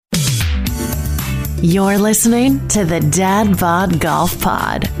You're listening to the Dad Bod Golf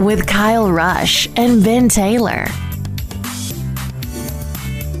Pod with Kyle Rush and Ben Taylor.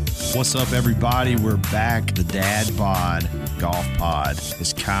 What's up, everybody? We're back. The Dad Bod Golf Pod.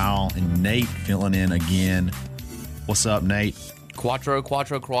 It's Kyle and Nate filling in again. What's up, Nate? Quattro,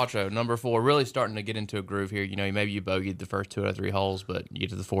 number 4. Really starting to get into a groove here. You know, maybe you bogeyed the first 2 out of 3 holes, but you get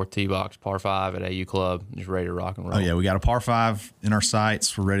to the 4th tee box, par 5 at AU Club, just ready to rock and roll. Oh, yeah, we got a par 5 in our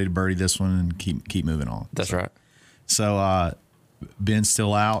sights. We're ready to birdie this one and keep moving on. That's right. So, Ben's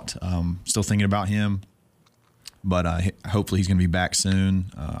still out. Still thinking about him, but hopefully he's going to be back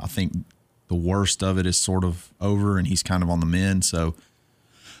soon. I think the worst of it is sort of over, and he's kind of on the mend, so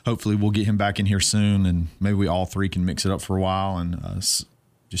hopefully we'll get him back in here soon, and maybe we all three can mix it up for a while and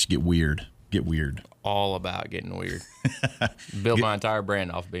just get weird. Get weird. All about getting weird. Build my entire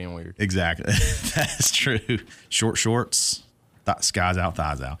brand off being weird. Exactly. That's true. Short shorts, skies out,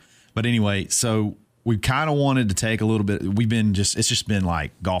 thighs out. But anyway, so we kind of wanted to take a little bit. It's just been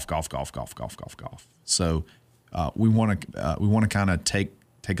like golf. So we want to kind of take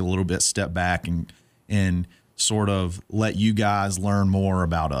a little bit step back and sort of let you guys learn more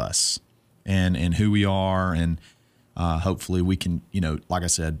about us and who we are, and hopefully we can, like I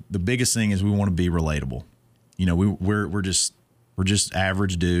said, the biggest thing is we want to be relatable. We're just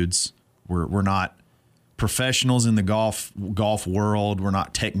average dudes. We're not professionals in the golf world. We're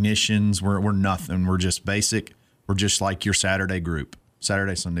not technicians. We're nothing. We're just basic. We're just like your Saturday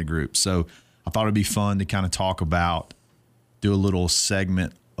Sunday group. So I thought it'd be fun to kind of do a little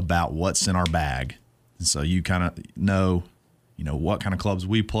segment about what's in our bag. And so you kind of know, what kind of clubs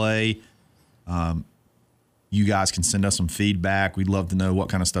we play. You guys can send us some feedback. We'd love to know what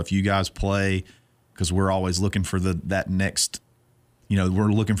kind of stuff you guys play, because we're always looking for that next, we're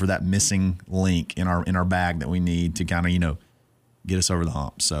looking for that missing link in our bag that we need to kind of, get us over the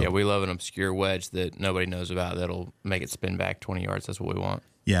hump. So yeah, we love an obscure wedge that nobody knows about that'll make it spin back 20 yards. That's what we want.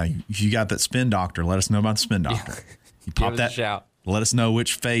 Yeah, if you got that spin doctor, let us know about the spin doctor. You pop Give us that. a shout. Let us know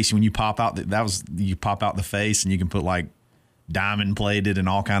which face when you pop out. You pop out the face, and you can put like diamond plated and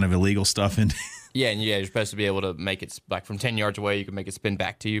all kind of illegal stuff in. Yeah, and you're supposed to be able to make it like from 10 yards away. You can make it spin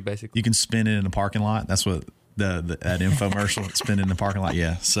back to you, basically. You can spin it in a parking lot. That's what that infomercial. Spin it in the parking lot.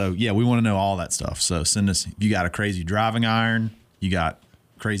 Yeah. So yeah, we want to know all that stuff. So send us. If you got a crazy driving iron, you got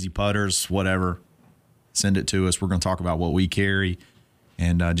crazy putters, whatever, send it to us. We're going to talk about what we carry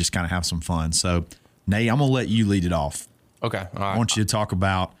and just kind of have some fun. So Nate, I'm gonna let you lead it off. Okay. All right. I want you to talk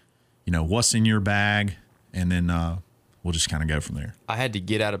about, what's in your bag, and then we'll just kind of go from there. I had to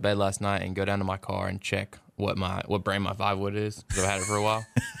get out of bed last night and go down to my car and check what brand my 5-wood is, because I've had it for a while.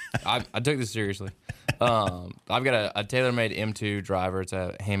 I took this seriously. I've got a TaylorMade M2 driver. It's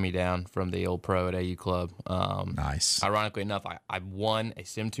a hand-me-down from the old pro at AU Club. Nice. Ironically enough, I won a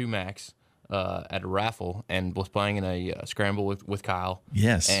Sim 2 Max at a raffle and was playing in a scramble with Kyle.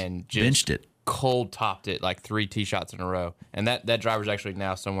 Yes. And just benched it. Cold topped it like 3 tee shots in a row. And that driver's actually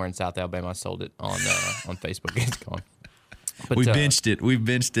now somewhere in South Alabama. I sold it on Facebook. It's gone. But, we benched it. We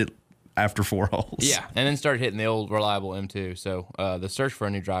benched it after 4 holes. Yeah, and then started hitting the old reliable M2. So the search for a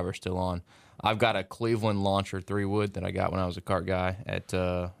new driver is still on. I've got a Cleveland Launcher 3-wood that I got when I was a kart guy at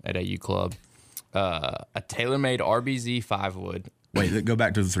AU Club. A TaylorMade RBZ 5-wood. Wait, go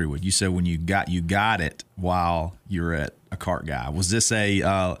back to the 3-wood. You said when you got it while you were at a kart guy. Was this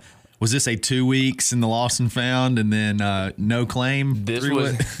a 2 weeks in the lost and found and then no claim? This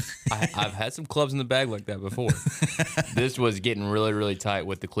was. I've had some clubs in the bag like that before. This was getting really, really tight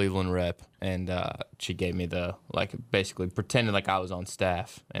with the Cleveland rep, and she gave me basically pretended like I was on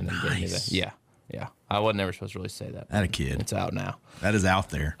staff, and then gave me the yeah. I wasn't never supposed to really say that. That a kid. It's out now. That is out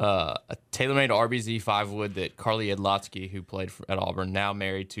there. A TaylorMade RBZ 5-wood that Carly Edlotsky, who played at Auburn, now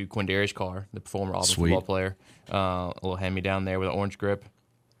married to Quindarius Carr, the former Auburn football player. A little hand-me-down there with an orange grip.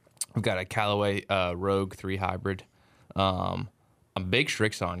 We've got a Callaway Rogue 3 Hybrid. I'm a big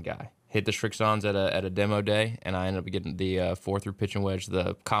Srixon guy. Hit the Srixons at a demo day, and I ended up getting the 4-through pitch and wedge,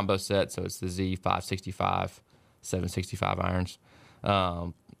 the combo set. So it's the Z565, 765 irons.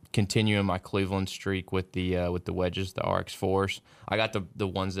 Continuing my Cleveland streak with the wedges, the RX4s. I got the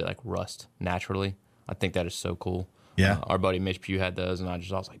ones that like rust naturally. I think that is so cool. Yeah. Our buddy Mitch Pugh had those, and I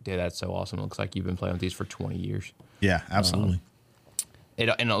was like, dude, that's so awesome. It looks like you've been playing with these for 20 years. Yeah, absolutely.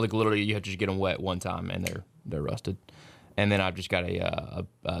 Like literally, you have to just get them wet one time, and they're rusted. And then I've just got a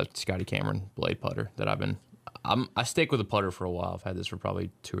Scotty Cameron blade putter that I stick with a putter for a while. I've had this for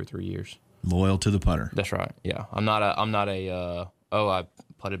probably 2 or 3 years. Loyal to the putter. That's right. Yeah, I'm not a I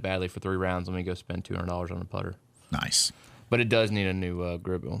putted badly for 3 rounds. Let me go spend $200 on a putter. Nice. But it does need a new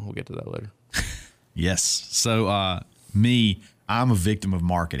grip. We'll get to that later. Yes. So I'm a victim of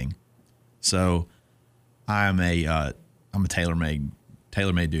marketing. So I'm a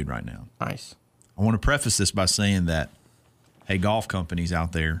TaylorMade dude right now. Nice. I want to preface this by saying that, hey, golf companies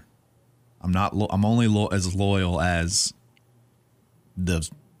out there, I'm only as loyal as the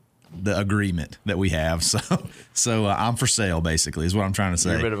agreement that we have. So I'm for sale, basically, is what I'm trying to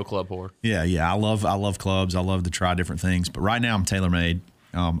say. You're a bit of a club whore. Yeah. I love clubs. I love to try different things. But right now I'm TaylorMade.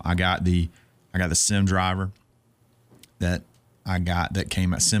 I got the Sim driver that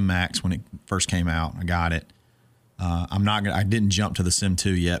came at Sim Max when it first came out. I got it. I didn't jump to the Sim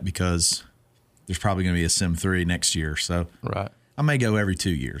 2 yet because there's probably going to be a Sim 3 next year. So right. I may go every 2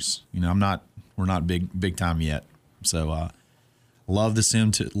 years. We're not big time yet. So love the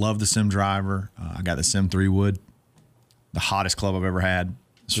Sim driver. I got the Sim 3 wood, the hottest club I've ever had.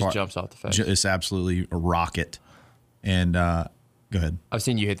 Just jumps off the face. It's absolutely a rocket. And go ahead. I've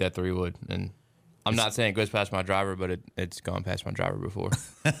seen you hit that 3 wood, and I'm not saying it goes past my driver, but it's gone past my driver before.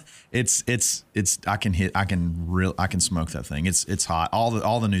 I can smoke that thing. It's hot.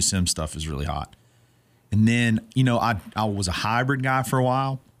 All the new Sim stuff is really hot. And then, I was a hybrid guy for a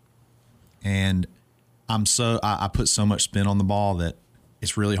while, and I put so much spin on the ball that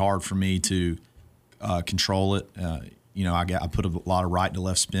it's really hard for me to control it. I put a lot of right to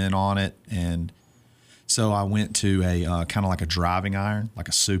left spin on it, and so I went to a kind of like a driving iron, like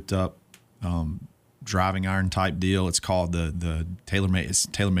a souped up driving iron type deal. It's called the TaylorMade.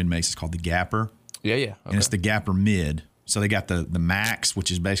 TaylorMade makes it's called the Gapper. Yeah. Okay. And it's the Gapper Mid. So they got the Max,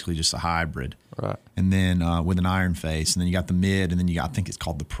 which is basically just a hybrid, right? And then with an iron face, and then you got the Mid, and then I think it's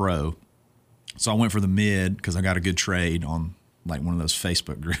called the Pro. So I went for the Mid because I got a good trade on like one of those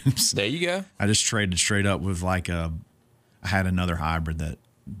Facebook groups. There you go. I just traded straight up with I had another hybrid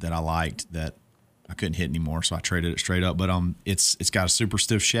that I liked that I couldn't hit anymore, so I traded it straight up. But it's got a super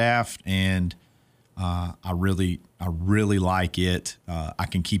stiff shaft, and I really like it. I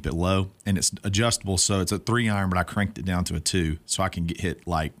can keep it low, and it's adjustable, so it's a 3 iron, but I cranked it down to a 2, so I can hit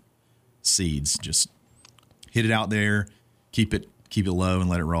like seeds. Just hit it out there, keep it low, and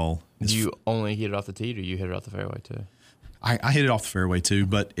let it roll. Do you only hit it off the tee, or do you hit it off the fairway too? I hit it off the fairway too,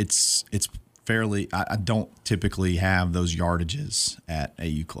 but it's fairly. I don't typically have those yardages at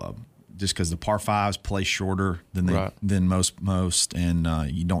AU Club, just because the par 5s play shorter than most, and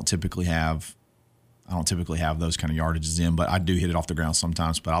you don't typically have. I don't typically have those kind of yardages in, but I do hit it off the ground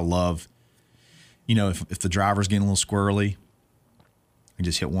sometimes. But I love, if the driver's getting a little squirrely, I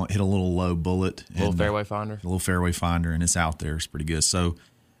just hit a little low bullet, a little fairway finder, and it's out there. It's pretty good. So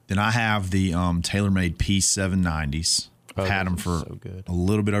then I have the TaylorMade P790s. I've had them for a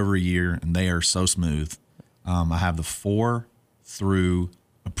little bit over a year, and they are so smooth. I have the 4 through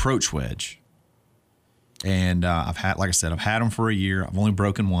approach wedge, and I've had them for a year. I've only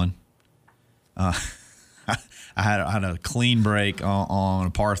broken one. I had a clean break on a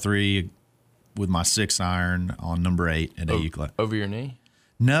par 3 with my 6 iron on number 8 at AU Club. Over your knee?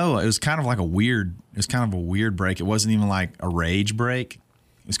 No, it was kind of a weird break. It wasn't even like a rage break.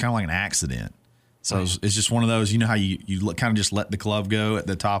 It was kind of like an accident. So it's just one of those, how you kind of just let the club go at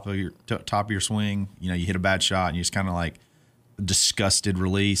the top of your swing. You hit a bad shot and you just kind of like a disgusted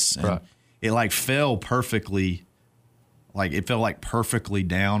release. And it fell perfectly. Like it fell like perfectly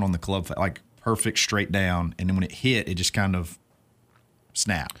down on the club, like perfect straight down. And then when it hit, it just kind of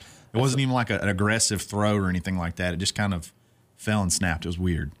snapped. It wasn't even like an aggressive throw or anything like that. It just kind of fell and snapped. It was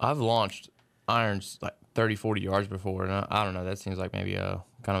weird. I've launched irons like 30, 40 yards before, and I don't know. That seems like maybe a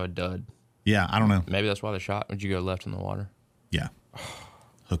kind of a dud. Yeah, I don't know. Maybe that's why the shot. Would you go left in the water? Yeah.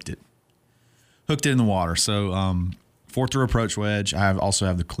 Hooked it in the water. So 4 through approach wedge. I also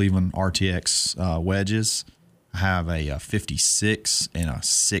have the Cleveland RTX wedges. I have a 56 and a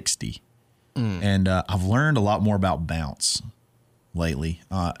 60. And I've learned a lot more about bounce lately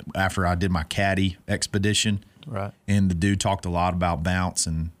after I did my caddy expedition. Right. And the dude talked a lot about bounce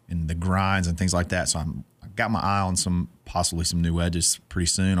and the grinds and things like that. So I got my eye on possibly some new wedges pretty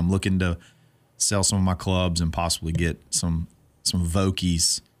soon. I'm looking to sell some of my clubs and possibly get some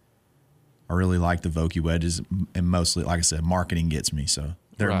Vokeys. I really like the Vokey wedges, and mostly, like I said, marketing gets me. So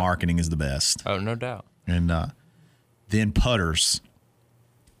their marketing is the best. Oh, no doubt. And then putters.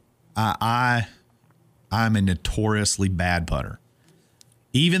 I'm a notoriously bad putter.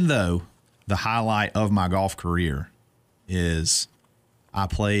 Even though the highlight of my golf career is I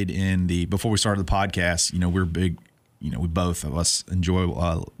played before we started the podcast, we're big, we both of us enjoy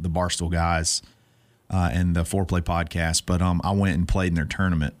the Barstool guys and the Foreplay podcast, but I went and played in their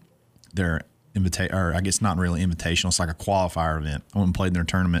tournament, their or I guess not really invitational, it's like a qualifier event. I went and played in their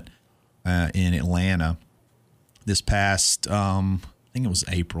tournament in Atlanta this past, I think it was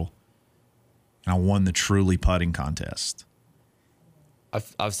April, and I won the Truly putting contest.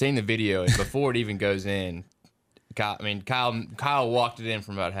 I've seen the video, and before it even goes in, Kyle walked it in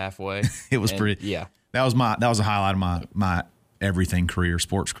from about halfway. It was pretty. Yeah, that was a highlight of my everything career,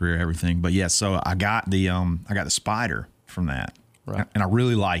 sports career, everything. But yeah, so I got the Spider from that, right? And I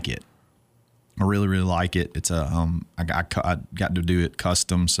really like it. I really like it. It's I got to do it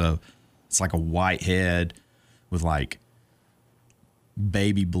custom, so it's like a white head with like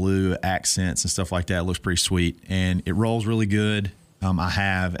baby blue accents and stuff like that. It looks pretty sweet, and it rolls really good.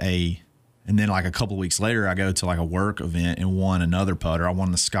 And then like a couple of weeks later, I go to like a work event and won another putter. I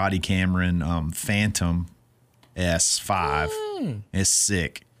won the Scotty Cameron Phantom S5. It's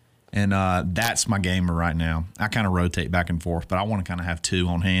sick. And that's my gamer right now. I kind of rotate back and forth, but I want to kind of have two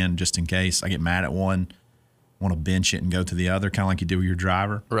on hand just in case I get mad at one, want to bench it and go to the other, kind of like you do with your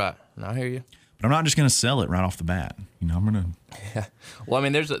driver. Right. I hear you. But I'm not just going to sell it right off the bat. I'm going to. Yeah. Well, I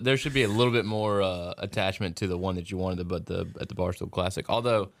mean, there should be a little bit more attachment to the one that you wanted at the Barstool Classic.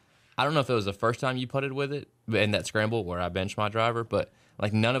 Although, I don't know if it was the first time you putted with it in that scramble where I benched my driver, but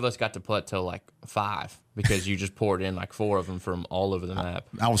like none of us got to putt till like 5 because you just poured in like 4 of them from all over the map.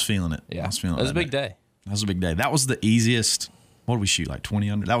 I was feeling it. Yeah. I was feeling it. It was a big day. That was a big day. That was the easiest. What did we shoot? Like 20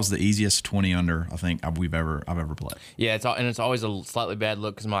 under? That was the easiest 20 under I think I've ever played. Yeah, it's always a slightly bad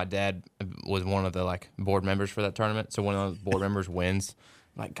look because my dad was one of the like board members for that tournament. So when one of the board members wins,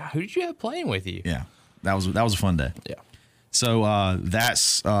 like, God, who did you have playing with you? Yeah, that was a fun day. Yeah. So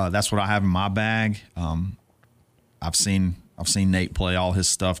that's what I have in my bag. I've seen Nate play all his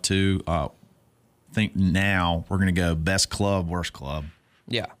stuff too. I think now we're gonna go best club, worst club.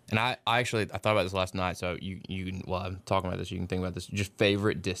 Yeah, and I thought about this last night. So you while I'm talking about this, you can think about this. Just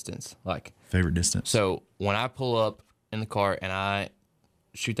favorite distance, like favorite distance. So when I pull up in the cart and I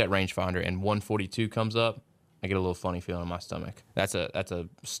shoot that rangefinder and 142 comes up, I get a little funny feeling in my stomach. That's a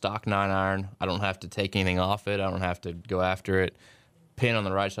stock 9-iron. I don't have to take anything off it. I don't have to go after it. Pin on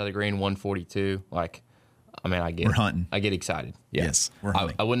the right side of the green, 142. Like, I mean, we're hunting. I get excited. Yeah. Yes, we're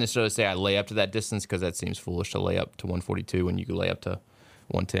hunting. I wouldn't necessarily say I lay up to that distance because that seems foolish to lay up to 142 when you could lay up to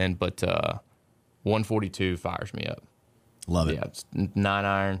 110. But 142 fires me up. Love it. Yeah, it's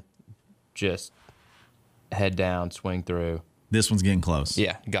 9-iron, just head down, swing through. This one's getting close.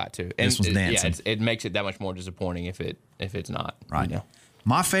 Yeah, got to. And this one's dancing. Yeah, it makes it that much more disappointing if it's not. Right. You know?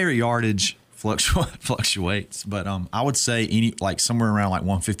 My favorite yardage fluctuates, but I would say somewhere around like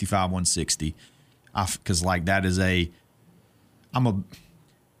 155, 160. Because like that is I don't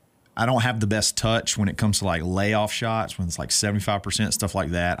have the best touch when it comes to like layoff shots when it's like 75%, stuff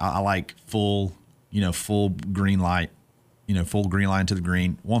like that. I like full green light, full green line to the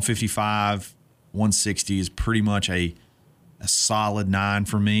green. 155, 160 is pretty much a solid 9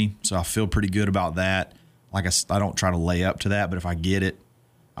 for me. So I feel pretty good about that. Like I don't try to lay up to that, but if I get it,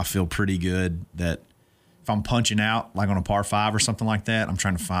 I feel pretty good that if I'm punching out like on a par 5 or something like that, I'm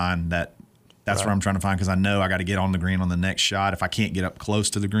trying to find that. That's where I'm trying to find because I know I got to get on the green on the next shot if I can't get up close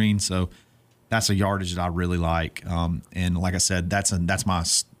to the green. So that's a yardage that I really like. And like I said, that's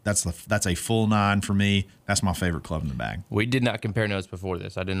a full 9 for me. That's my favorite club in the bag. We did not compare notes before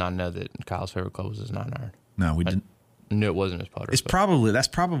this. I did not know that Kyle's favorite club was his 9-iron. No, we didn't. I knew it wasn't his putter. That's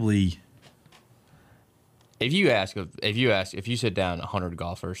probably. If you sit down 100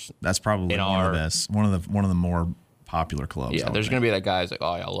 golfers, that's probably one of the best. One of the more popular clubs. Yeah, there's going to be that guy who's like,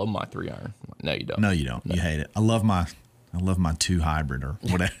 oh, yeah, I love my 3-iron. No, you don't. No, you don't. No. You hate it. I love my 2 hybrid or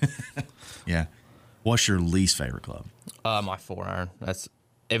whatever. Yeah. What's your least favorite club? My 4-iron. That's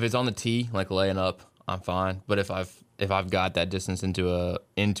if it's on the tee, like laying up, I'm fine. But if I've got that distance into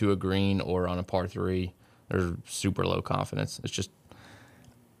a green or on a par 3, there's super low confidence. It's just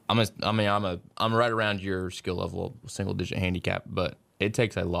I'm right around your skill level, single digit handicap, but it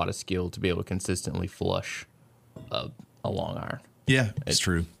takes a lot of skill to be able to consistently flush a long iron. Yeah, it's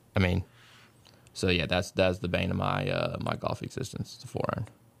true. I mean, so yeah, that's the bane of my my golf existence. The 4-iron.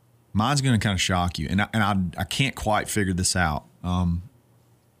 Mine's going to kind of shock you, and I can't quite figure this out. All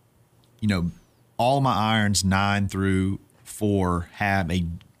my irons 9 through 4 have a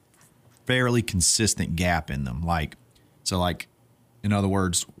fairly consistent gap in them. Like, in other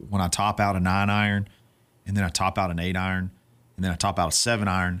words, when I top out a 9-iron, and then I top out an 8-iron, and then I top out a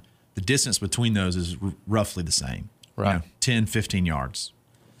 7-iron, the distance between those is roughly the same. Right. 10, 15 yards.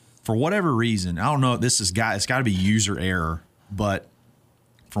 For whatever reason, I don't know, it's got to be user error, but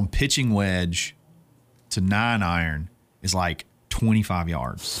from pitching wedge to 9-iron is like 25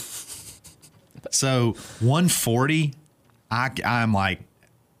 yards. So 140, I'm like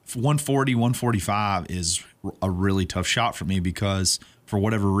 140, 145 is a really tough shot for me because for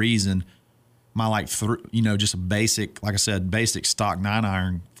whatever reason, my just a basic, like I said, basic stock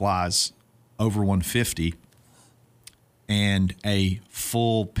 9-iron flies over 150. and a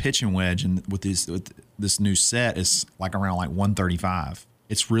full pitching wedge, and with this new set is like around like 135.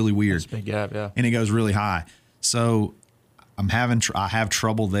 It's really weird. It's a big gap, yeah. And it goes really high. So I have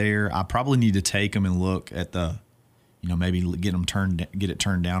trouble there. I probably need to take them and look at the, maybe get it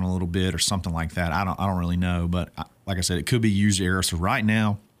turned down a little bit or something like that. I don't really know, but like I said, it could be user error. So right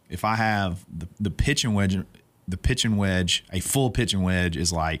now, if I have the pitching wedge, a full pitching wedge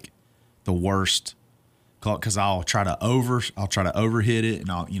is like the worst, because I'll try to overhit it,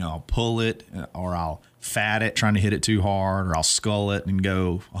 and I'll pull it, or I'll fat it trying to hit it too hard, or I'll skull it and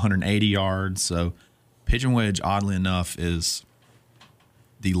go 180 yards. So pitching wedge, oddly enough, is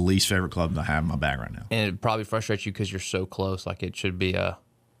the least favorite club that I have in my bag right now. And it probably frustrates you because you're so close. Like it should be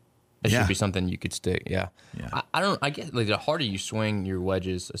should be something you could stick. Yeah. I get like the harder you swing your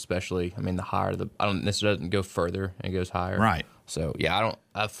wedges, especially. I mean, the higher this doesn't go further; it goes higher. Right. So yeah,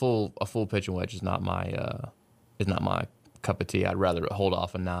 a full pitching wedge is not my cup of tea. I'd rather hold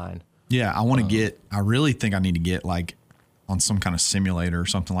off a 9. Yeah, I really think I need to get like on some kind of simulator or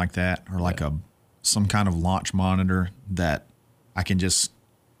something like that, or like some kind of launch monitor that I can just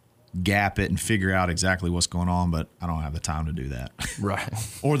gap it and figure out exactly what's going on, but I don't have the time to do that. Right.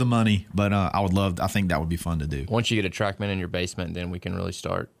 Or the money, but I think that would be fun to do. Once you get a TrackMan in your basement, then we can really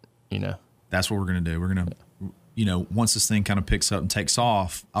start, That's what we're going to do. We're going to, once this thing kind of picks up and takes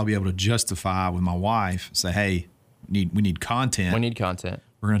off, I'll be able to justify with my wife, say, hey, we need content. We need content.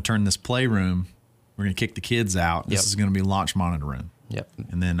 We're going to turn this playroom. We're going to kick the kids out. This is going to be launch monitor room. Yep.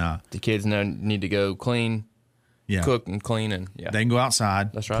 And then the kids need to go clean, cook and clean, and they can go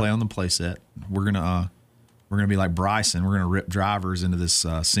outside. That's right. Play on the play set. We're gonna be like Bryson. We're gonna rip drivers into this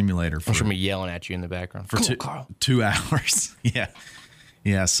simulator. I'm sure me yelling at you in the background for 2 hours.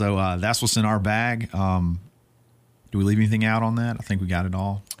 Yeah. So that's what's in our bag. Do we leave anything out on that? I think we got it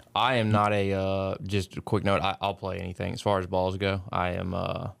all. I am not just a quick note. I'll play anything as far as balls go. I am.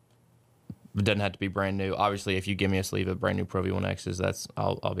 It doesn't have to be brand new. Obviously, if you give me a sleeve of brand new Pro V1Xs,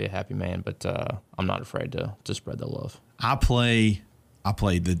 I'll be a happy man. But I'm not afraid to spread the love. I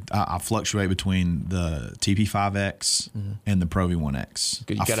fluctuate between the TP5X and the Pro V1X.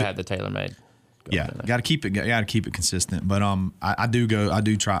 You gotta have the TaylorMade. Gotta keep it consistent. But I do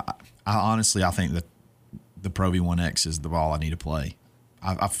try. Honestly, I think that the Pro V1X is the ball I need to play.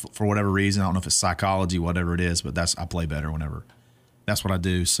 I for whatever reason, I don't know if it's psychology, whatever it is, but I play better whenever. That's what I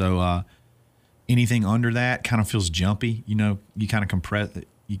do. So. Anything under that kind of feels jumpy. You kind of compress.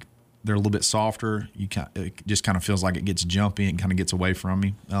 They're a little bit softer. It just kind of feels like it gets jumpy and kind of gets away from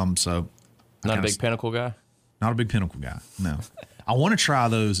me. So, not a big pinnacle guy. Not a big pinnacle guy. No, I want to try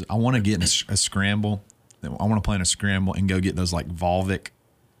those. I want to get in a scramble. I want to play in a scramble and go get those like Volvic,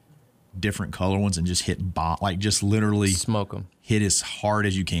 different color ones, and just hit bomb, like just literally smoke them. Hit as hard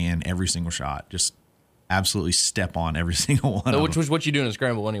as you can every single shot. Just absolutely step on every single one. Which was what you do in a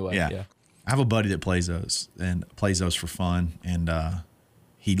scramble anyway. Yeah. I have a buddy that plays those for fun, and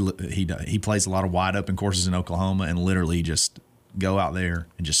he plays a lot of wide open courses in Oklahoma, and literally just go out there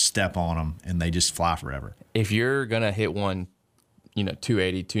and just step on them, and they just fly forever. If you're gonna hit one,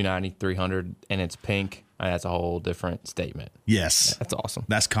 280, 290, 300, and it's pink, that's a whole different statement. Yes, that's awesome.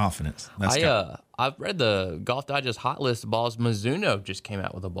 That's confidence. I've read the Golf Digest hot list of balls. Mizuno just came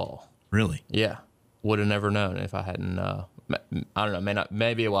out with a ball. Really? Yeah, would have never known if I hadn't. I don't know.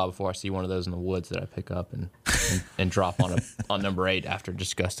 Maybe a while before I see one of those in the woods that I pick up and drop on number 8 after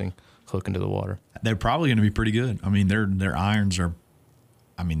disgusting hook into the water. They're probably going to be pretty good. I mean, their irons are,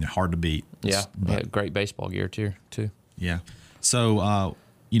 they're hard to beat. Yeah, great baseball gear too. Yeah. So,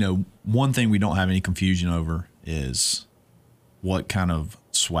 one thing we don't have any confusion over is what kind of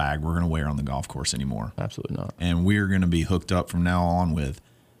swag we're going to wear on the golf course anymore. Absolutely not. And we're going to be hooked up from now on with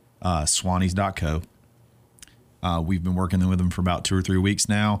Swannies.co. We've been working with them for about 2 or 3 weeks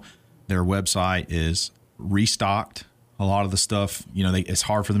now. Their website is restocked. A lot of the stuff, it's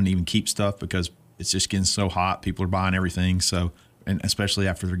hard for them to even keep stuff because it's just getting so hot. People are buying everything. So, and especially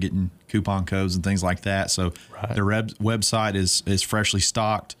after they're getting coupon codes and things like that. So their website is freshly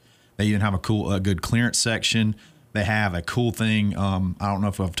stocked. They even have a good clearance section. They have a cool thing. I don't know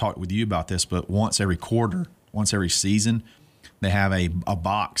if I've talked with you about this, but once every season, they have a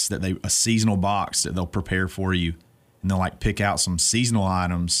seasonal box that they'll prepare for you, and they'll like pick out some seasonal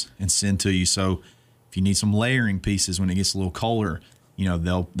items and send to you. So if you need some layering pieces when it gets a little colder,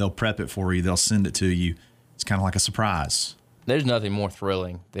 they'll prep it for you. They'll send it to you. It's kind of like a surprise. There's nothing more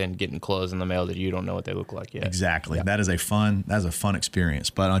thrilling than getting clothes in the mail that you don't know what they look like yet. Exactly. Yeah. That is a fun experience.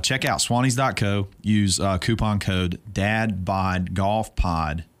 But check out Swannies.co. Use coupon code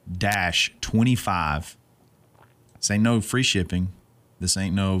DadBodGolfPod-25. This ain't no free shipping. This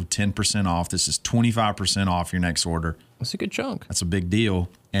ain't no 10% off. This is 25% off your next order. That's a good chunk. That's a big deal.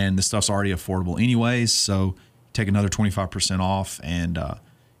 And the stuff's already affordable anyways. So take another 25% off and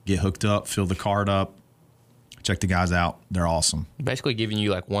get hooked up, fill the card up, check the guys out. They're awesome. Basically giving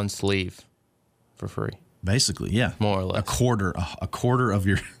you like one sleeve for free. Basically, yeah. More or less. A quarter of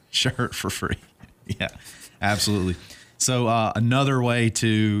your shirt for free. Yeah, absolutely. So another way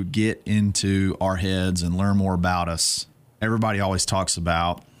to get into our heads and learn more about us, everybody always talks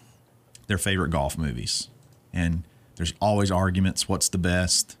about their favorite golf movies. And there's always arguments. What's the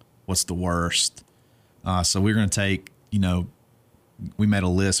best? What's the worst? So we're going to take, we made a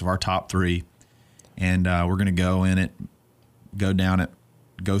list of our top 3, and we're going to go in it, go down it,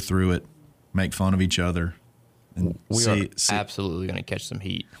 go through it, make fun of each other. And we are absolutely going to catch some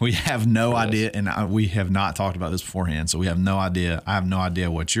heat. We have no idea, and we have not talked about this beforehand, so we have no idea. I have no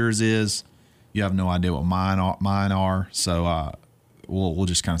idea what yours is. You have no idea what mine are. So we'll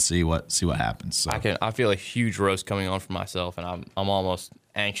just kind of see what happens. So. I feel a huge roast coming on for myself, and I'm almost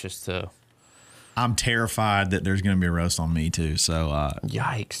anxious to. I'm terrified that there's going to be a roast on me too. So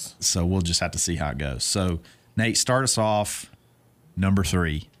yikes. So we'll just have to see how it goes. So Nate, start us off. Number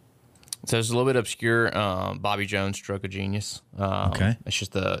 3. So it's a little bit obscure. Bobby Jones, Stroke of Genius. Okay.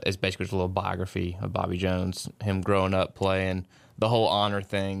 It's basically just a little biography of Bobby Jones, him growing up playing, the whole honor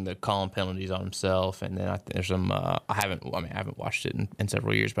thing, the calling penalties on himself, and then I think there's some. I haven't watched it in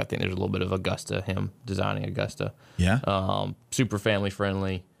several years, but I think there's a little bit of Augusta, him designing Augusta. Yeah. Super family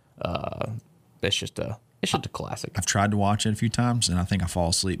friendly. It's just a classic. I've tried to watch it a few times, and I think I fall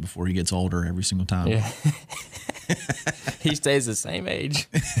asleep before he gets older every single time. Yeah. He stays the same age.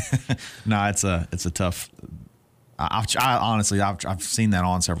 No, it's a tough. I've seen that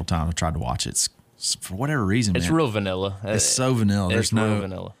on several times. I've tried to watch it. It's for whatever reason, it's man. real vanilla. It's so vanilla. It's real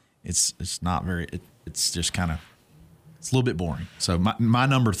vanilla. It's not very. It's just kind of. It's a little bit boring. So my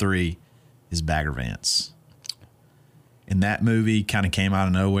number 3 is Bagger Vance. And that movie kind of came out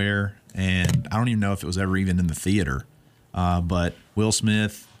of nowhere, and I don't even know if it was ever even in the theater. But Will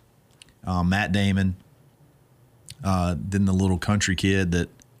Smith, Matt Damon. Then the little country kid that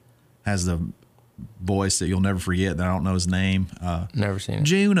has the voice that you'll never forget that I don't know his name. Never seen it.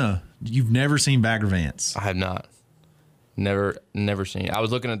 Juna. You've never seen Bagger Vance? I have not. Never seen it. I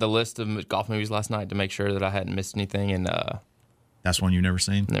was looking at the list of golf movies last night to make sure that I hadn't missed anything, and that's one you've never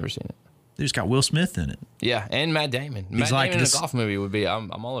seen? Never seen it. It's got Will Smith in it. Yeah, and Matt Damon. Matt Damon in a golf movie would be.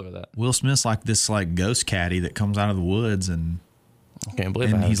 I'm all over that. Will Smith's like this ghost caddy that comes out of the woods and. I can't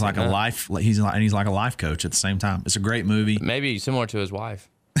believe it. He's like a life. He's like a life coach at the same time. It's a great movie. Maybe similar to his wife.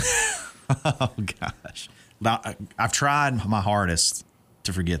 Oh gosh, I've tried my hardest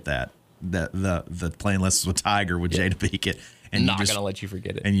to forget that the playing lessons with Tiger with Jada Pinkett, and not gonna let you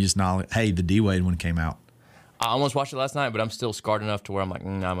forget it. And you just not. Hey, the D-Wade one came out. I almost watched it last night, but I'm still scarred enough to where I'm like,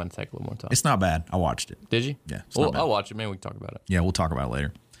 I'm gonna take a little more time. It's not bad. I watched it. Did you? Yeah. Well, I'll watch it. Maybe we can talk about it. Yeah, we'll talk about it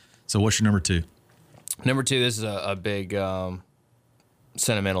later. So, what's your number 2? Number 2. This is a big.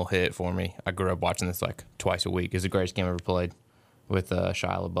 Sentimental hit for me. I grew up watching this like twice a week. It's the greatest game I ever played with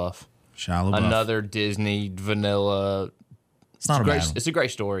Shia LaBeouf. Another Disney vanilla. It's not a bad one. It's a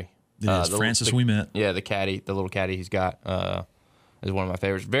great story. It is. Francis Ouimet. Yeah, the little caddy he's got is one of my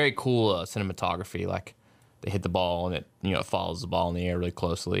favorites. Very cool cinematography. Like they hit the ball and it follows the ball in the air really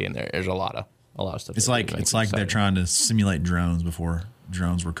closely, and there's a lot of stuff. It's like they're trying to simulate drones before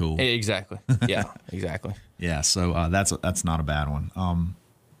drones were cool. Exactly. Yeah, exactly. Yeah, so that's not a bad one.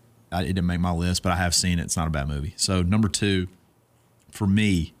 It didn't make my list, but I have seen it. It's not a bad movie. So number 2, for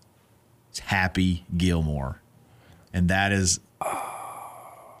me, is Happy Gilmore, and that is,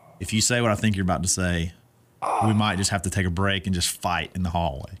 if you say what I think you're about to say, we might just have to take a break and just fight in the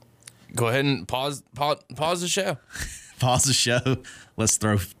hallway. Go ahead and pause the show. Pause the show. Let's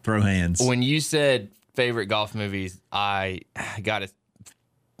throw hands. When you said favorite golf movies, I got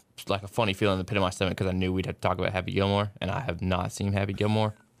like a funny feeling in the pit of my stomach because I knew we'd have to talk about Happy Gilmore, and I have not seen Happy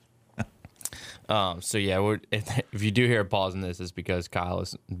Gilmore. So yeah, if you do hear a pause in this, it's because Kyle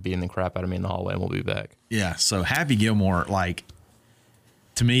is beating the crap out of me in the hallway, and we'll be back. Yeah. So Happy Gilmore,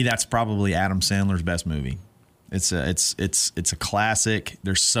 to me, that's probably Adam Sandler's best movie. It's a classic.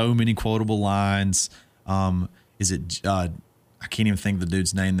 There's so many quotable lines. Is it? I can't even think of the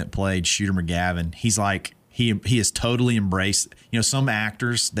dude's name that played Shooter McGavin. He's like. He has totally embraced, some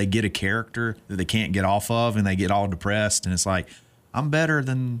actors, they get a character that they can't get off of and they get all depressed. And it's like, I'm better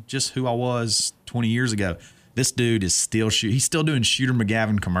than just who I was 20 years ago. This dude is he's still doing Shooter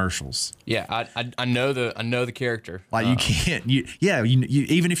McGavin commercials. Yeah. I know the character. Like you can't, you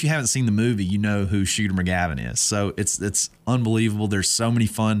even if you haven't seen the movie, you know who Shooter McGavin is. So it's unbelievable. There's so many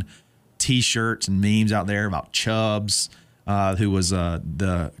fun t-shirts and memes out there about Chubbs, who was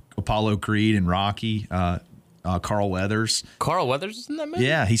the Apollo Creed and Rocky. Carl Weathers. Carl Weathers is in that movie?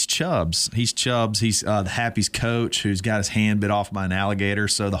 Yeah, he's Chubbs. He's the Happy's coach who's got his hand bit off by an alligator.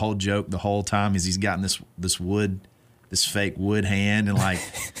 So the whole joke the whole time is he's gotten this fake wood hand, and like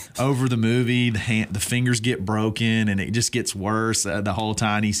over the movie, the fingers get broken and it just gets worse the whole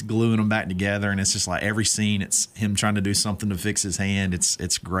time. He's gluing them back together, and it's just like every scene, it's him trying to do something to fix his hand.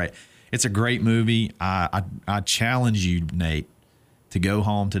 It's great. It's a great movie. I challenge you, Nate, to go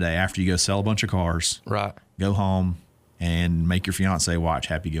home today after you go sell a bunch of cars. Right. Go home and make your fiance watch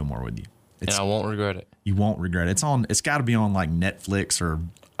Happy Gilmore with you. And I won't regret it. You won't regret it. It's got to be on like Netflix or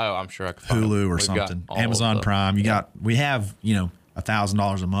I'm sure I could find Hulu or We've something. Amazon Prime. We have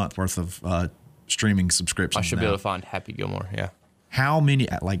 $1,000 a month worth of streaming subscriptions. I should now. be able to find Happy Gilmore. Yeah. How many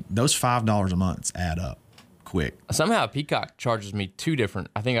those $5 a month add up quick? Somehow Peacock charges me two different.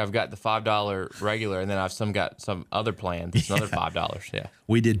 I think I've got the $5 regular, and then I've got some other plan that's another $5. Yeah.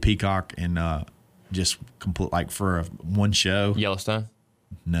 We did Peacock and just complete for one show. Yellowstone.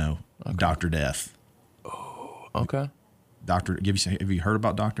 No, okay. Dr. Death. Oh, okay. Have you heard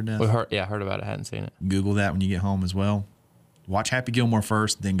about Dr. Death? Heard about it. I hadn't seen it. Google that when you get home as well. Watch Happy Gilmore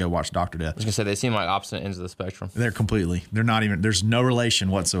first, then go watch Dr. Death. I was gonna say they seem like opposite ends of the spectrum. They're not even. There's no relation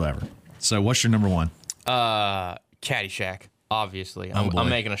whatsoever. So what's your number one? Caddyshack. Obviously, I'm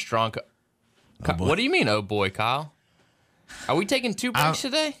making a strong. What do you mean, oh boy, Kyle? Are we taking 2 breaks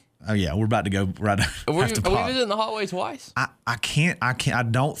today? Oh yeah, we're about to go right Are we visiting the hallway twice? I can't. I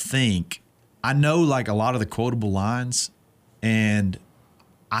don't think. I know like a lot of the quotable lines, and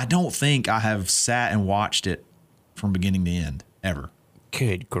I don't think I have sat and watched it from beginning to end ever.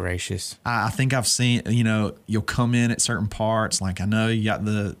 Good gracious! I think I've seen. You'll come in at certain parts. Like I know you got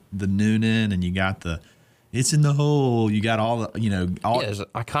the Noonan, and you got the. It's in the hole. You got all the, there's an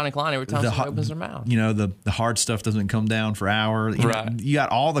iconic line every time someone opens their mouth. The hard stuff doesn't come down for hours. You got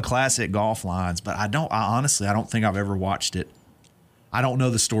all the classic golf lines, but I honestly don't think I've ever watched it. I don't know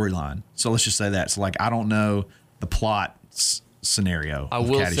the storyline. So let's just say that. So I don't know the plot scenario. I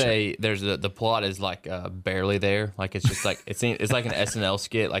will say there's the plot is barely there. Like it's just like, it's like an SNL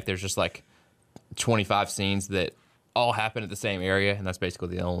skit. Like there's just 25 scenes that all happen at the same area. And that's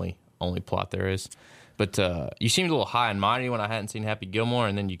basically the only plot there is. But you seemed a little high and mighty when I hadn't seen Happy Gilmore,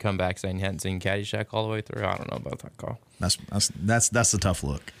 and then you come back saying you hadn't seen Caddyshack all the way through. I don't know about that, Carl. That's a tough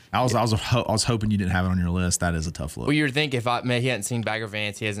look. I was hoping you didn't have it on your list. That is a tough look. Well, you would think he hadn't seen Bagger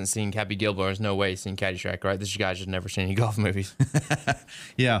Vance, he hasn't seen Happy Gilmore. There's no way he's seen Caddyshack, right? This guy's just never seen any golf movies.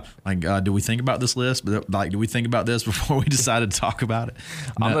 Yeah, do we think about this list? Do we think about this before we decided to talk about it?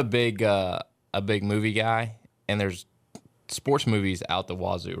 No. I'm a big movie guy, and there's sports movies out the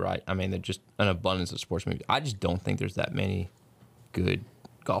wazoo, right? I mean, they're just an abundance of sports movies. I just don't think there's that many good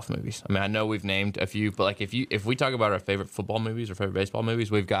golf movies. I mean, I know we've named a few, but if we talk about our favorite football movies or favorite baseball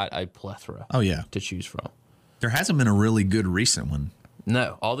movies, we've got a plethora. Oh yeah, to choose from. There hasn't been a really good recent one.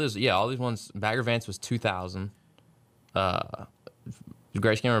 No, all these ones. Bagger Vance was 2000.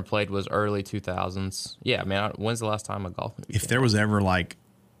 Grace Cameron played was early 2000s. Yeah, man. When's the last time a golf movie? If there was ever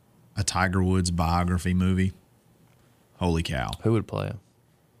a Tiger Woods biography movie. Holy cow. Who would play him?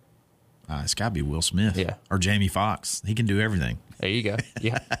 It's got to be Will Smith. Yeah. Or Jamie Foxx. He can do everything. There you go.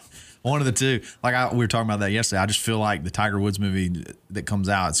 Yeah. One of the two. We were talking about that yesterday. I just feel like the Tiger Woods movie that comes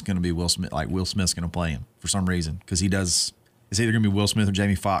out, it's going to be Will Smith. Will Smith's going to play him for some reason. Because he does. It's either going to be Will Smith or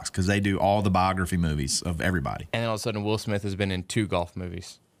Jamie Foxx because they do all the biography movies of everybody. And then all of a sudden, Will Smith has been in 2 golf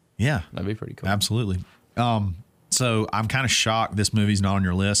movies. Yeah. That'd be pretty cool. Absolutely. So I'm kind of shocked this movie's not on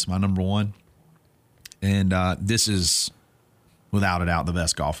your list, my number one. And this is, without a doubt, the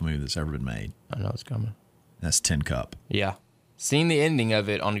best golf movie that's ever been made. I know it's coming. That's Tin Cup. Yeah. Seen the ending of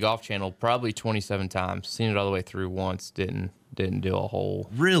it on Golf Channel probably 27 times. Seen it all the way through once. Didn't do a whole.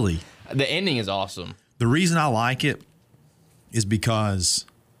 Really? The ending is awesome. The reason I like it is because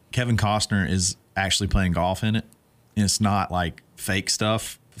Kevin Costner is actually playing golf in it. And it's not fake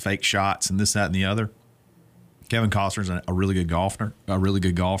stuff, fake shots and this, that, and the other. Kevin Costner's a really good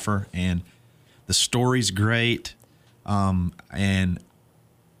golfer, and the story's great, and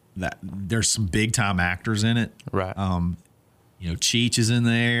that there's some big time actors in it. Right. Cheech is in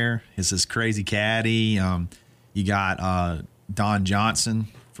there. It's this crazy caddy. You got Don Johnson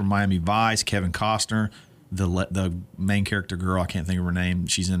from Miami Vice. Kevin Costner, the main character girl. I can't think of her name.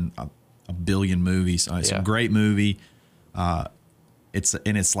 She's in a billion movies. It's a great movie.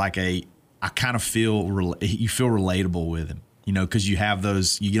 It's like I kind of feel you feel relatable with him. Because you have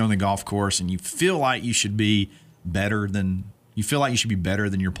those, you get on the golf course and you feel like you should be better than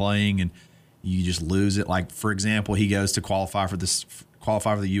you're playing, and you just lose it. Like, for example, he goes to qualify for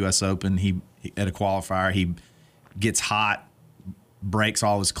the U.S. Open. He at a qualifier, he gets hot, breaks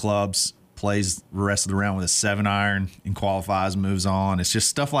all his clubs, plays the rest of the round with a 7-iron and qualifies and moves on. It's just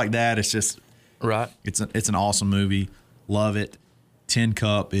stuff like that. It's just right. It's an awesome movie. Love it. Tin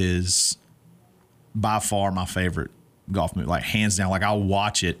Cup is by far my favorite golf movie, like hands down. Like I'll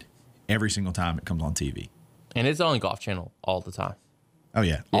watch it every single time it comes on TV. And it's on Golf Channel all the time. Oh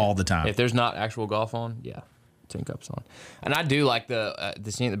yeah, all the time. If there's not actual golf on, yeah, Tin Cup's on. And I do like the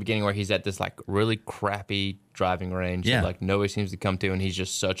scene at the beginning where he's at this like really crappy driving range that like nobody seems to come to, and he's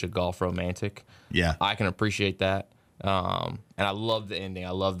just such a golf romantic. Yeah, I can appreciate that. And I love the ending.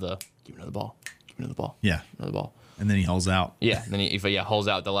 I love the give me another ball, give me another ball, yeah, another ball. And then he holds out. Yeah, then he holds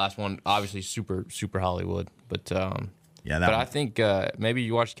out the last one. Obviously, super Hollywood, but yeah. But I think maybe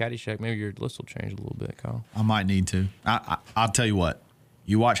you watch Caddyshack, maybe your list will change a little bit, Kyle. I might need to. I'll tell you what.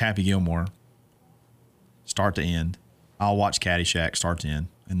 You watch Happy Gilmore, start to end. I'll watch Caddyshack, start to end,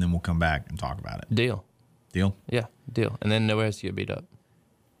 and then we'll come back and talk about it. Deal. Deal? Yeah, deal. And then nobody has to get beat up.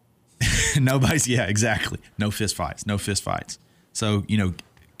 Yeah, exactly. No fist fights. So,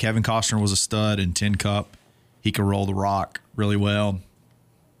 Kevin Costner was a stud in Tin Cup. He could roll the rock really well.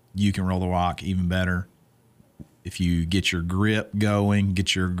 You can roll the rock even better. If you get your grip going,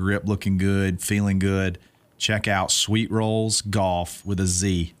 get your grip looking good, feeling good, check out Sweet Rolls Golf with a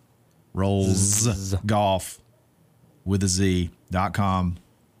Z. Rolls Golf with a Z.com.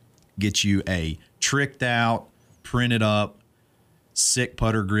 Get you a tricked out, printed up, sick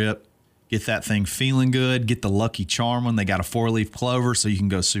putter grip. Get that thing feeling good. Get the Lucky Charm one. They got a 4-leaf clover, so you can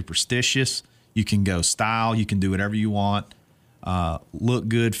go superstitious. You can go style. You can do whatever you want. Look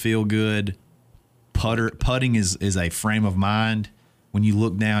good, feel good. Putting is a frame of mind. When you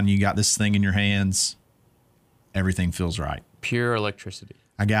look down, you got this thing in your hands. Everything feels right. Pure electricity.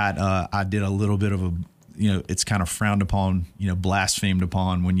 I did a little bit of it's kind of frowned upon, blasphemed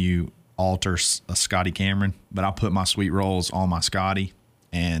upon when you alter a Scotty Cameron, but I put my Sweet Rolls on my Scotty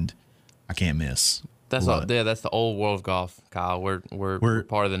and I can't miss. That's that's the old world of golf, Kyle. We're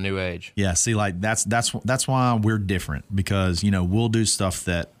part of the new age. Yeah. See, like that's why we're different, because, we'll do stuff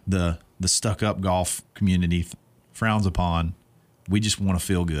that the stuck up golf community frowns upon. We just want to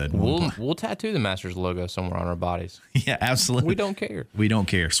feel good. We'll tattoo the Masters logo somewhere on our bodies. Yeah, absolutely. We don't care. We don't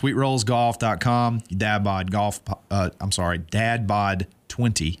care. SweetRollsGolf.com.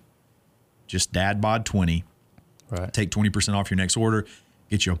 DadBod20. Just DadBod20. Right. Take 20% off your next order.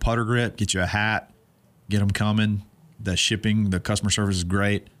 Get you a putter grip. Get you a hat. Get them coming. The shipping, the customer service is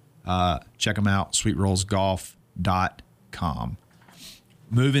great. Check them out. SweetRollsGolf.com.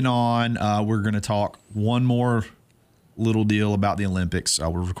 Moving on, we're going to talk one more little deal about the Olympics.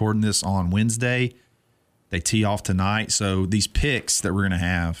 We're recording this on Wednesday. They tee off tonight. So these picks that we're going to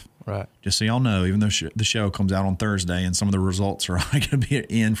have, right? Just so y'all know, even though the show comes out on Thursday and some of the results are going to be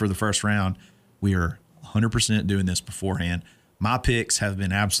in for the first round, we are 100% doing this beforehand. My picks have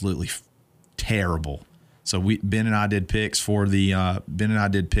been absolutely terrible. So Ben and I did picks for the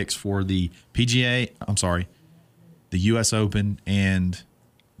PGA. I'm sorry, the U.S. Open and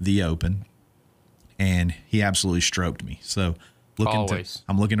the Open. And he absolutely stroked me. So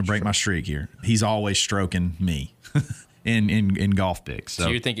I'm looking to break my streak here. He's always stroking me in golf picks. So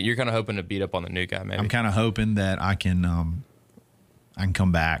you're kind of hoping to beat up on the new guy, maybe. I'm kind of hoping that I can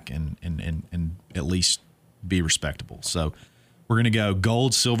come back and at least be respectable. So we're gonna go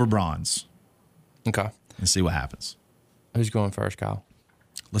gold, silver, bronze. Okay. And see what happens. Who's going first, Kyle?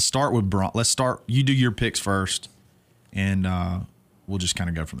 Let's start with bronze. You do your picks first, and we'll just kind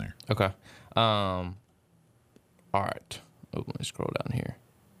of go from there. Okay. All right. Oh, let me scroll down here.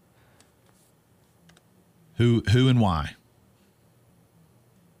 Who and why?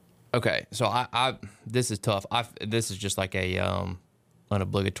 Okay, so I this is tough. This is just like a an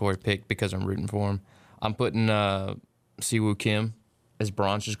obligatory pick because I'm rooting for him. I'm putting Siwoo Kim as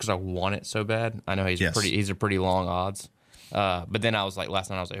bronze just because I want it so bad. I know he's a pretty long odds. But then I was like, last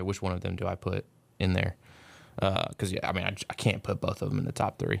night I was like, which one of them do I put in there? Because I can't put both of them in the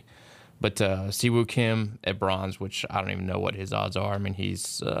top three. But Siwoo Kim at bronze, which I don't even know what his odds are. I mean, he's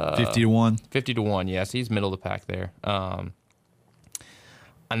 50-1. 50-1, yes. He's middle of the pack there. And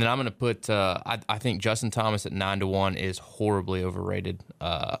then I'm going to put, I think Justin Thomas at 9-1 is horribly overrated.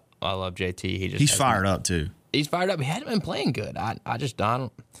 I love JT. He's fired up too. He's fired up. He hadn't been playing good. I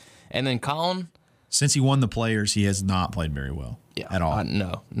don't. And then Colin. Since he won the Players, he has not played very well at all.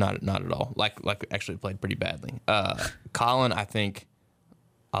 No, not at all. Like actually played pretty badly. Colin, I think.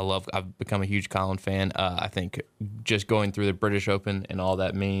 I've become a huge Colin fan. I think just going through the British Open and all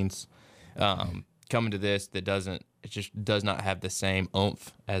that means, coming to this it just does not have the same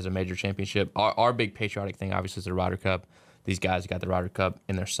oomph as a major championship. Our big patriotic thing obviously is the Ryder Cup. These guys got the Ryder Cup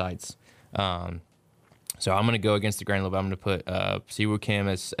in their sights. So I'm going to go against the grain a little bit. I'm going to put Siwoo Kim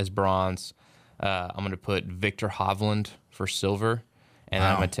as bronze. I'm going to put Victor Hovland for silver, and then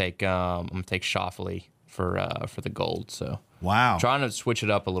I'm going to take Schauffele for the gold. So trying to switch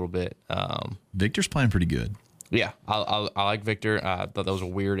it up a little bit. Victor's playing pretty good. Yeah, I like Victor. I thought that was a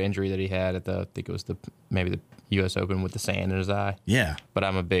weird injury that he had at I think it was maybe the U.S. Open with the sand in his eye. Yeah, but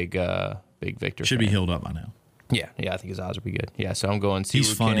I'm a big Victor. Should fan. be healed up by now. Yeah, I think his eyes will be good. Yeah, so I'm going.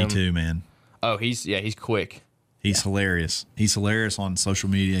 He's funny too, man. Oh, he's quick. He's hilarious. He's hilarious on social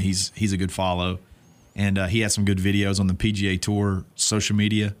media. He's a good follow, and he has some good videos on the PGA Tour social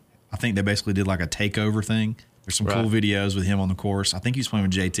media. I think they basically did like a takeover thing. There's some cool videos with him on the course. I think he's playing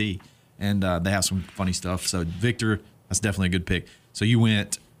with JT, and they have some funny stuff. So Victor, that's definitely a good pick. So you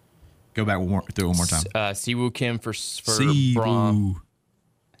went. Go back through it one more time. Siwoo Kim for Siwoo. bronze.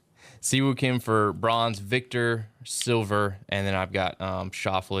 Siwoo Kim for bronze, Victor silver, and then I've got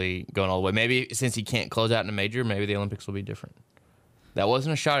Schauffele going all the way. Maybe since he can't close out in a major, maybe the Olympics will be different. That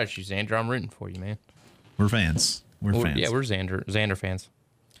wasn't a shot at you, Xander. I'm rooting for you, man. We're fans. We're fans. Yeah, we're Xander fans.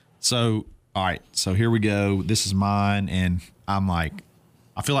 So, all right. So here we go. This is mine, and I'm like,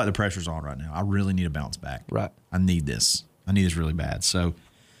 I feel like the pressure's on right now. I really need to bounce back. Right. I need this. I need this really bad. So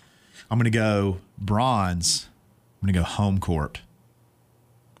I'm going to go bronze. I'm going to go home court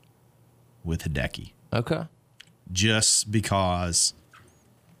with Hideki. Okay. Just because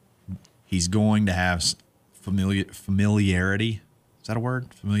he's going to have familiarity. Is that a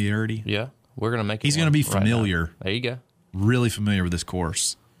word? Familiarity? Yeah. We're going to make it. He's going to be familiar. Right, there you go. Really familiar with this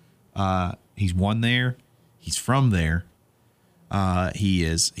course. He's won there. He's from there.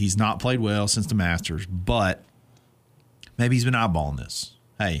 He's not played well since the Masters, but maybe he's been eyeballing this.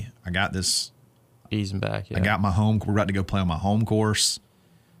 Hey, I got this. Easing back. Yeah. I got my home. We're about to go play on my home course.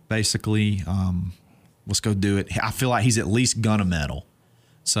 Basically, let's go do it. I feel like he's at least gonna medal,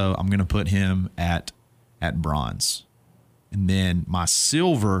 so I'm gonna put him at bronze, and then my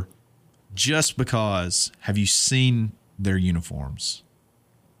silver, just because. Have you seen their uniforms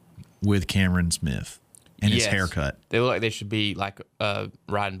with Cameron Smith and his haircut? They look like they should be like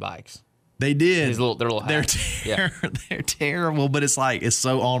riding bikes. They did. They're They're terrible, but it's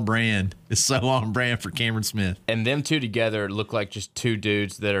so on brand. It's so on brand for Cameron Smith. And them two together look like just two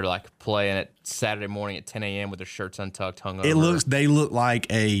dudes that are like playing at Saturday morning at 10 a.m. with their shirts untucked, hungover. They look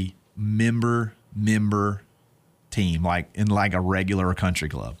like a member team, like in like a regular country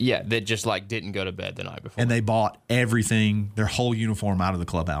club. Yeah, that just like didn't go to bed the night before. And they bought everything, their whole uniform out of the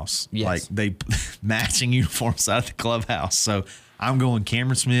clubhouse. Yes. Like they matching uniforms out of the clubhouse. So I'm going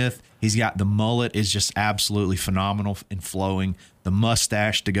Cameron Smith. He's got the mullet is just absolutely phenomenal and flowing. The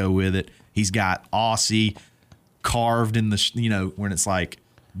mustache to go with it. He's got Aussie carved in the, when it's like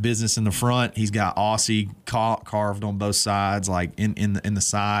business in the front. He's got Aussie carved on both sides, like in the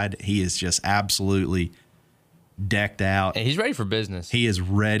side. He is just absolutely decked out. And he's ready for business. He is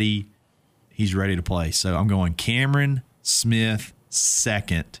ready. He's ready to play. So I'm going Cameron Smith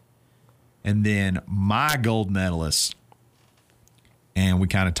second. And then my gold medalist, and we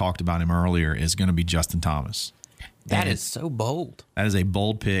kind of talked about him earlier, is going to be Justin Thomas. That is so bold. That is a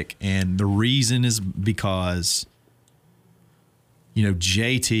bold pick. And the reason is because,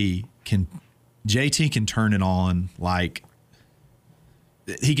 JT can turn it on like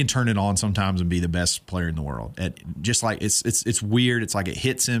he can turn it on sometimes and be the best player in the world. Just like it's weird. It's like it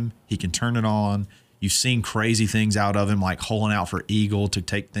hits him. He can turn it on. You've seen crazy things out of him, like holding out for eagle to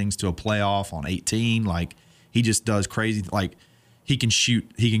take things to a playoff on 18. Like he just does crazy. Like he can shoot.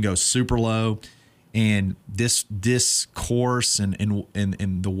 He can go super low. And this course and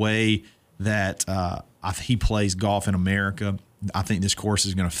the way that he plays golf in America, I think this course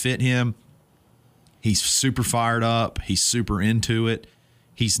is going to fit him. He's super fired up. He's super into it.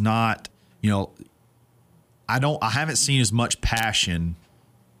 He's not, I haven't seen as much passion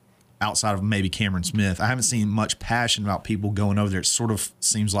outside of maybe Cameron Smith. I haven't seen much passion about people going over there. It sort of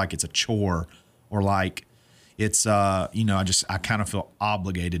seems like it's a chore or like it's, I kind of feel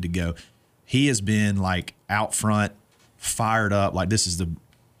obligated to go. He has been like out front, fired up. Like this is the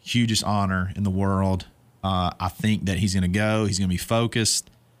hugest honor in the world. I think that he's going to go. He's going to be focused.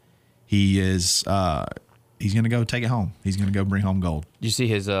 He is. He's going to go take it home. He's going to go bring home gold. Did you see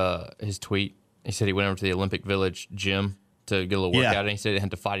his tweet? He said he went over to the Olympic Village gym to get a little workout, and he said he didn't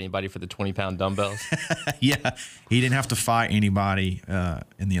have to fight anybody for the 20-pound dumbbells. Yeah, he didn't have to fight anybody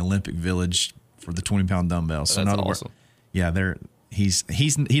in the Olympic Village for the 20-pound dumbbells. So that's awesome. Yeah, he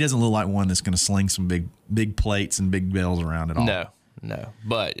doesn't look like one that's going to sling some big plates and big bells around at all. No.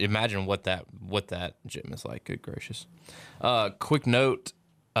 But imagine what that gym is like. Good gracious. Quick note.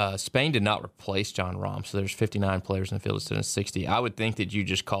 Spain did not replace Jon Rahm, so there's 59 players in the field instead of 60. I would think that you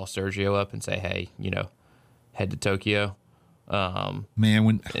just call Sergio up and say, hey, head to Tokyo.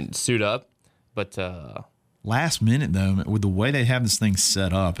 Man, and suit up, but last minute though, with the way they have this thing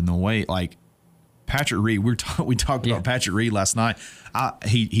set up and the way like Patrick Reed, we talked about Patrick Reed last night.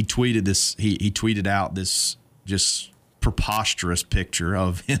 He tweeted this. He tweeted out this just preposterous picture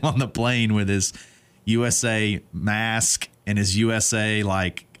of him on the plane with his USA mask and his USA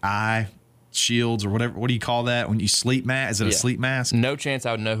like eye shields or whatever. What do you call that when you sleep mask? Is it a sleep mask? No chance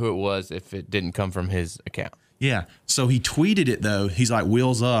I would know who it was if it didn't come from his account. Yeah. So he tweeted it though. He's like,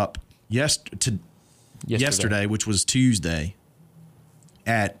 "Wheels up." Yesterday, which was Tuesday,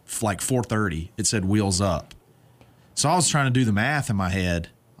 at like 4:30, it said "Wheels up." So I was trying to do the math in my head.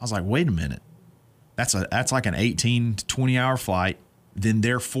 I was like, "Wait a minute, that's like an 18 to 20 hour flight. Then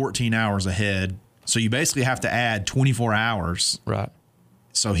they're 14 hours ahead. So you basically have to add 24 hours." Right.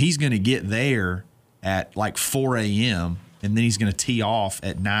 So he's going to get there at like 4 a.m. and then he's going to tee off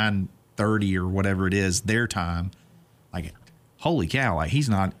at 9:30 or whatever it is their time. Like, holy cow! Like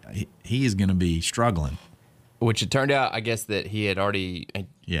he is going to be struggling. Which it turned out, I guess, that he had already.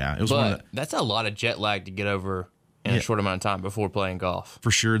 Yeah, it was. But that's a lot of jet lag to get over in a short amount of time before playing golf.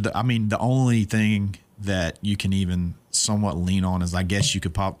 For sure. The only thing that you can even somewhat lean on is I guess you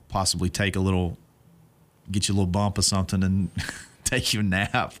could possibly get you a little bump or something and take you a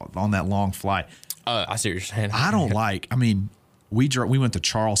nap on that long flight. I see what you're saying. I don't like. I mean, we went to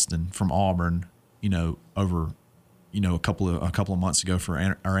Charleston from Auburn. Over. A couple of months ago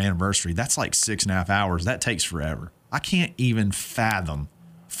for our anniversary. That's like 6.5 hours. That takes forever. I can't even fathom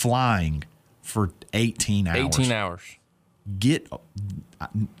flying for 18 hours. 18 hours.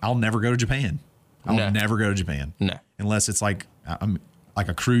 I'll never go to Japan. I'll never go to Japan. No. Unless it's like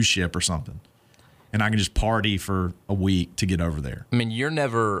a cruise ship or something. And I can just party for a week to get over there. I mean, you're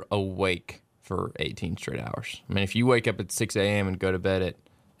never awake for 18 straight hours. I mean, if you wake up at 6 a.m. and go to bed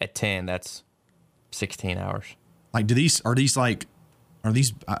at 10, that's 16 hours. Like, are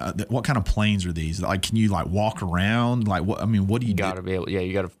these what kind of planes are these? Like, can you like walk around? Like, what do you do? You got to be able,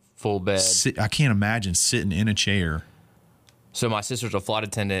 you got a full bed. I can't imagine sitting in a chair. So my sister's a flight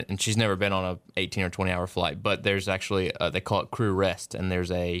attendant and she's never been on a 18 or 20 hour flight, but there's actually, they call it crew rest. And there's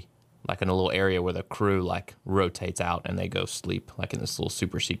in a little area where the crew like rotates out and they go sleep like in this little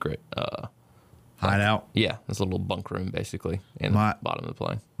super secret, hideout. Yeah. This little bunk room basically in the bottom of the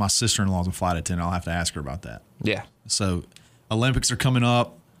plane. My sister-in-law's a flight attendant. I'll have to ask her about that. Yeah. So Olympics are coming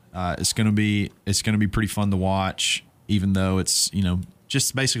up. It's gonna be pretty fun to watch, even though it's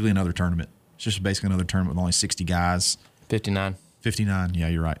just basically another tournament. It's just basically another tournament with only 60 guys. 59. Yeah,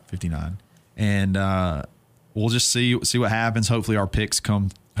 you're right. 59. And we'll just see what happens. Hopefully our picks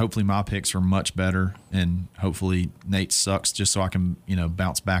hopefully my picks are much better, and hopefully Nate sucks just so I can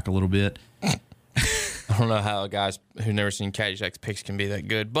bounce back a little bit. I don't know how guys who've never seen Caddyshack's picks can be that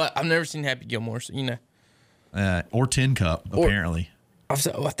good, but I've never seen Happy Gilmore, so or Tin Cup, apparently. I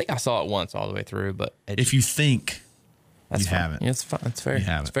think I saw it once all the way through, but if you think you haven't, yeah, it's fine. It's fair.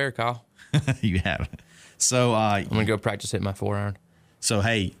 It's fair, Kyle. You haven't. So I'm gonna go practice hitting my 4-iron. So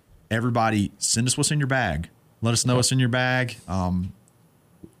hey, everybody, send us what's in your bag. Let us know what's in your bag.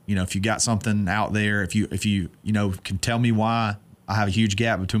 If you got something out there, if you can tell me why I have a huge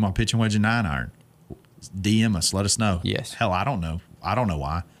gap between my pitching wedge and 9-iron. DM us. Let us know. Yes. Hell, I don't know. I don't know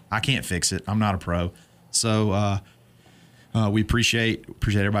why. I can't fix it. I'm not a pro. So we appreciate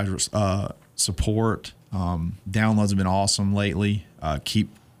everybody's support. Downloads have been awesome lately. Keep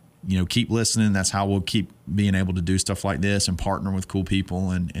listening. That's how we'll keep being able to do stuff like this and partner with cool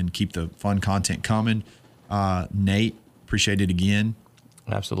people and keep the fun content coming. Nate, appreciate it again.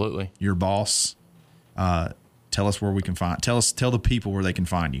 Absolutely. Your boss. Tell us where we can tell the people where they can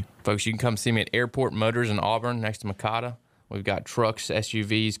find you. Folks, you can come see me at Airport Motors in Auburn next to Makata. We've got trucks,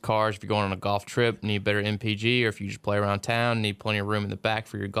 SUVs, cars. If you're going on a golf trip, need better MPG, or if you just play around town, need plenty of room in the back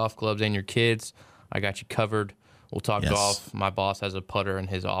for your golf clubs and your kids, I got you covered. We'll talk golf. My boss has a putter in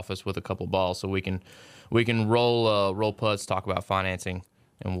his office with a couple balls, so we can roll putts, talk about financing,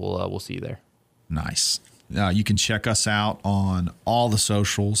 and we'll see you there. Nice. You can check us out on all the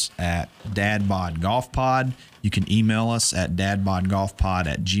socials at dadbodgolfpod. You can email us at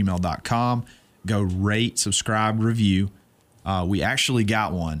dadbodgolfpod@gmail.com. Go rate, subscribe, review. We actually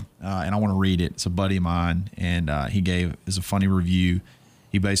got one, and I want to read it. It's a buddy of mine, and he gave us a funny review.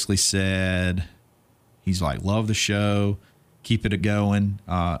 He basically said, he's like, love the show, keep it going,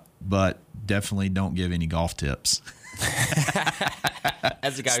 but definitely don't give any golf tips.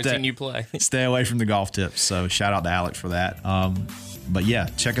 As a guy who's seen you play. Stay away from the golf tips. So shout out to Alex for that. But yeah,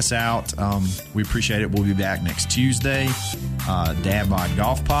 check us out. We appreciate it. We'll be back next Tuesday. Dad Bod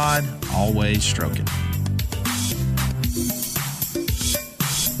Golf Pod, always stroking.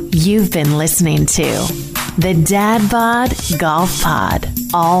 You've been listening to The Dad Bod Golf Pod.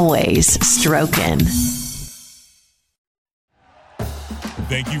 Always stroking.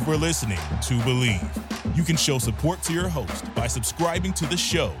 Thank you for listening to Believe. You can show support to your host by subscribing to the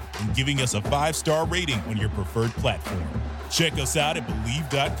show and giving us a 5-star rating on your preferred platform. Check us out at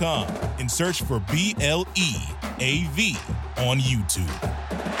Believe.com and search for BLEAV on YouTube.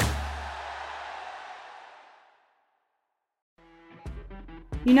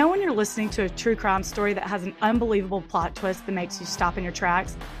 You know when you're listening to a true crime story that has an unbelievable plot twist that makes you stop in your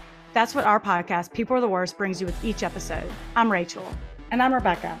tracks? That's what our podcast, People Are the Worst, brings you with each episode. I'm Rachel. And I'm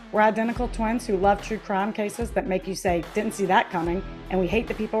Rebecca. We're identical twins who love true crime cases that make you say, didn't see that coming, and we hate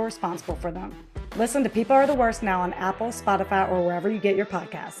the people responsible for them. Listen to People Are the Worst now on Apple, Spotify, or wherever you get your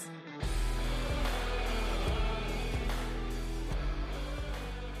podcasts.